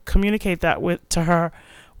kind of communicate that to her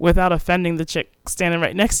without offending the chick standing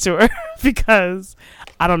right next to her because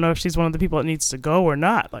I don't know if she's one of the people that needs to go or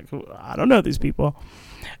not. Like, I don't know these people.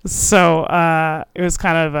 So it was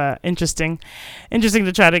kind of interesting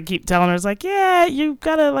to try to keep telling her. It's like, yeah, you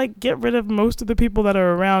got to like get rid of most of the people that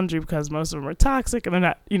are around you because most of them are toxic and they're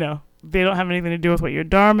not, they don't have anything to do with what your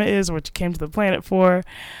dharma is or what you came to the planet for.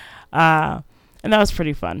 And that was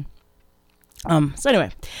pretty fun. So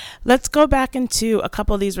anyway, let's go back into a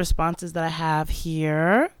couple of these responses that I have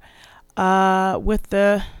here with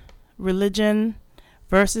the religion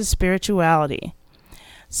versus spirituality.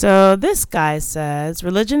 So this guy says,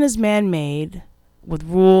 religion is man-made with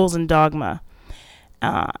rules and dogma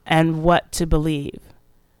and what to believe.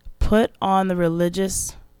 Put on the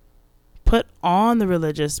religious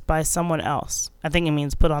by someone else. I think it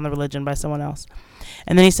means put on the religion by someone else.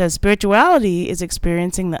 And then he says, spirituality is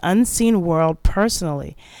experiencing the unseen world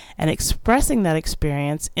personally and expressing that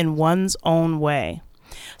experience in one's own way.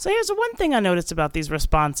 So here's the one thing I noticed about these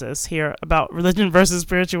responses here about religion versus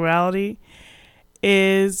spirituality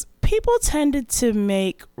is people tended to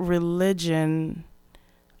make religion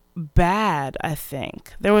bad, I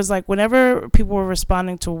think. There was like, whenever people were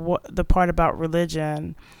responding to the part about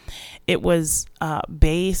religion, it was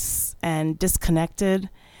base and disconnected.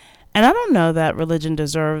 And I don't know that religion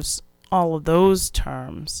deserves all of those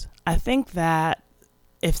terms. I think that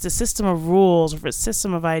if it's a system of rules, or if it's a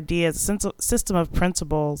system of ideas, a system of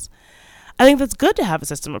principles, I think that's good to have a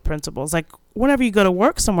system of principles. Like whenever you go to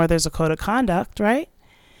work somewhere, there's a code of conduct, right?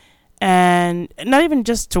 And not even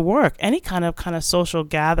just to work, any kind of social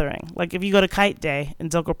gathering. Like if you go to Kite Day in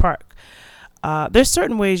Zilker Park, there's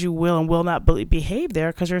certain ways you will and will not behave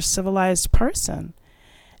there because you're a civilized person.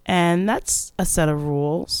 And that's a set of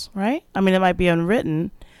rules, right? I mean, it might be unwritten,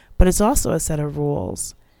 but it's also a set of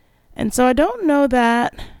rules. And so I don't know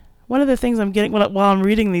that one of the things I'm getting while I'm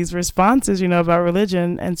reading these responses, about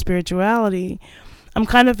religion and spirituality, I'm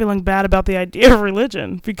kind of feeling bad about the idea of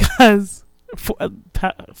religion because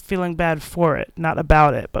feeling bad for it, not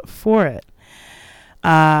about it, but for it,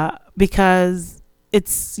 because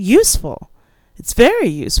it's useful. It's very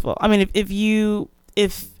useful. I mean,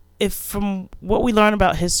 if from what we learn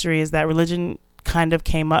about history is that religion kind of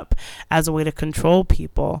came up as a way to control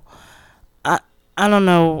people, I don't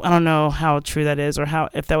know how true that is, or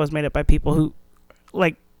if that was made up by people who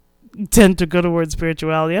tend to go towards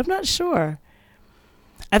spirituality. I'm not sure.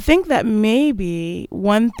 I think that maybe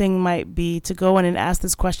one thing might be to go in and ask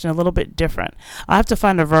this question a little bit different. I'll have to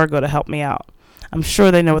find a Virgo to help me out. I'm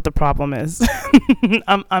sure they know what the problem is.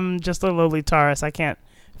 I'm just a lowly Taurus. I can't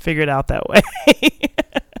figure it out that way.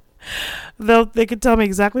 They could tell me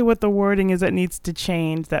exactly what the wording is that needs to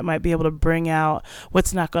change that might be able to bring out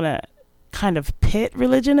what's not going to kind of pit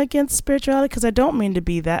religion against spirituality, because I don't mean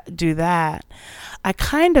to do that. I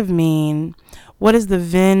kind of mean, what is the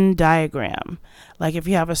Venn diagram? Like if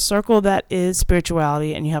you have a circle that is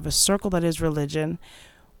spirituality and you have a circle that is religion,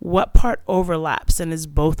 what part overlaps and is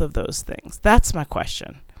both of those things? That's my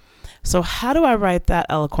question. So how do I write that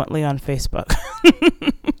eloquently on Facebook?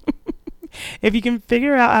 If you can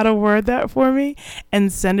figure out how to word that for me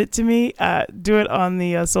and send it to me, do it on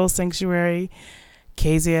the Soul Sanctuary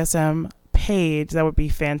KZSM page. That would be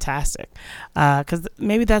fantastic. Because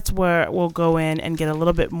maybe that's where we'll go in and get a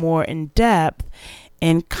little bit more in depth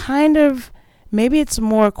and kind of, maybe it's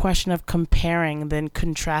more a question of comparing than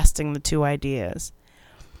contrasting the two ideas.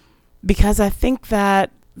 Because I think that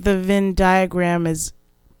the Venn diagram is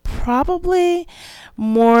probably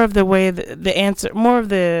more of the way more of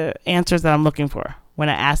the answers that I'm looking for when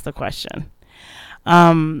I ask the question.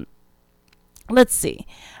 Let's see.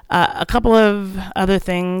 A couple of other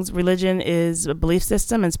things. Religion is a belief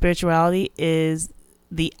system and spirituality is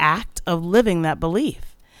the act of living that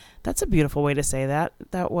belief. That's a beautiful way to say that.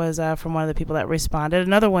 That was from one of the people that responded.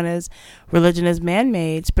 Another one is religion is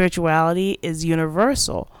man-made, spirituality is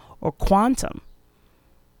universal or quantum.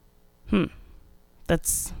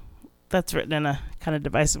 That's written in a kind of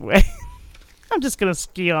divisive way. I'm just going to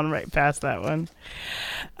ski on right past that one.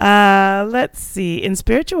 Let's see. In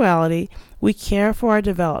spirituality, we care for our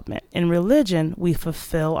development. In religion, we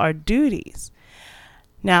fulfill our duties.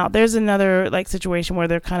 Now, there's another situation where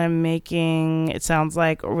they're kind of making it sounds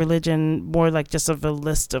like religion more like just of a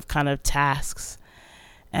list of kind of tasks.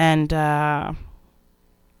 And I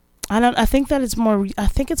think it's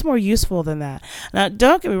more useful than that. Now,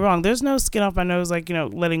 don't get me wrong. There's no skin off my nose,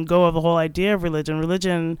 letting go of the whole idea of religion.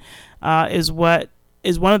 Religion is one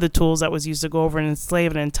of the tools that was used to go over and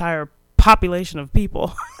enslave an entire population of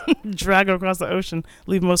people, drag them across the ocean,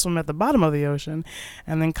 leave most of them at the bottom of the ocean,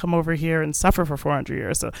 and then come over here and suffer for 400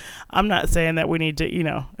 years. So I'm not saying that we need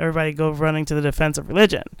to, everybody go running to the defense of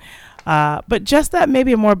religion. But just that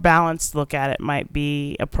maybe a more balanced look at it might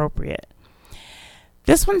be appropriate.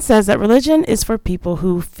 This one says that religion is for people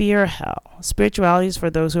who fear hell. Spirituality is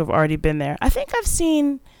for those who have already been there. I think I've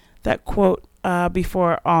seen that quote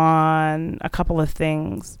before on a couple of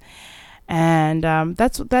things. And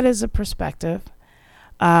that is a perspective.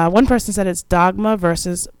 One person said it's dogma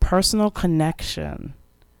versus personal connection.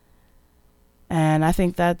 And I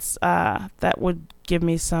think that would give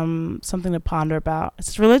me something to ponder about.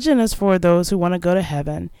 It's religion is for those who want to go to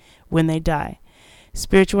heaven when they die.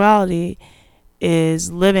 Spirituality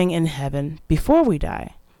is living in heaven before we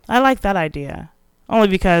die. I like that idea, only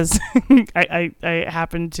because I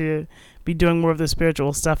happen to be doing more of the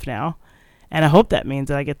spiritual stuff now, and I hope that means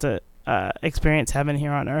that I get to experience heaven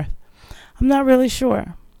here on earth. I'm not really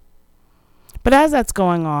sure, but as that's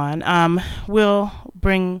going on, we'll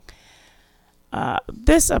bring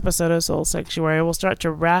this episode of Soul Sanctuary. We'll start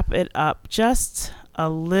to wrap it up just a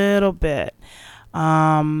little bit.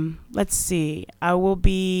 Let's see. I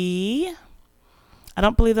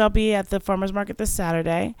don't believe I'll be at the farmer's market this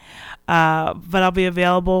Saturday, but I'll be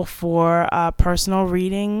available for personal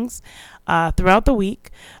readings throughout the week.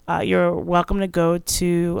 You're welcome to go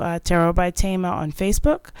to Tarot by Tama on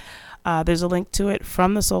Facebook. There's a link to it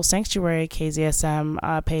from the Soul Sanctuary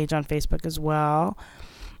KZSM page on Facebook as well.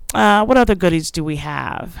 What other goodies do we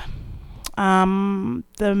have?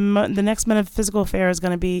 The next metaphysical fair is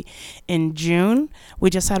going to be in June. We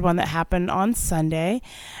just had one that happened on Sunday,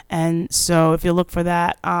 and so if you look for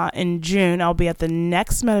that in June, I'll be at the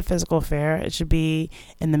next metaphysical fair. It should be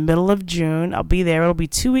in the middle of June. I'll be there. It'll be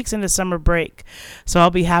 2 weeks into summer break, so I'll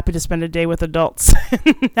be happy to spend a day with adults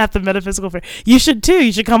at the metaphysical fair. You should too.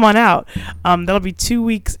 You should come on out. That'll be 2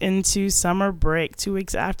 weeks into summer break, 2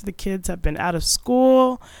 weeks after the kids have been out of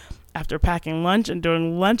school, after packing lunch and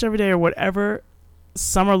doing lunch every day or whatever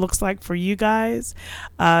summer looks like for you guys.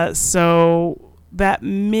 So that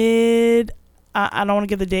I don't want to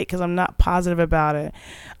give the date because I'm not positive about it.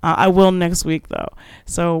 I will next week though.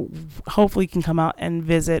 So hopefully you can come out and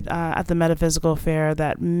visit at the metaphysical fair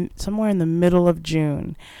that somewhere in the middle of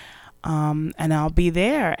June. And I'll be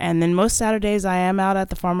there. And then most Saturdays I am out at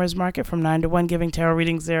the farmers market from 9 to 1 giving tarot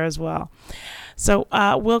readings there as well. So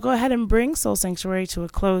we'll go ahead and bring Soul Sanctuary to a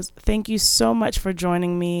close. Thank you so much for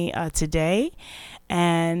joining me today.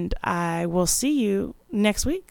 And I will see you next week.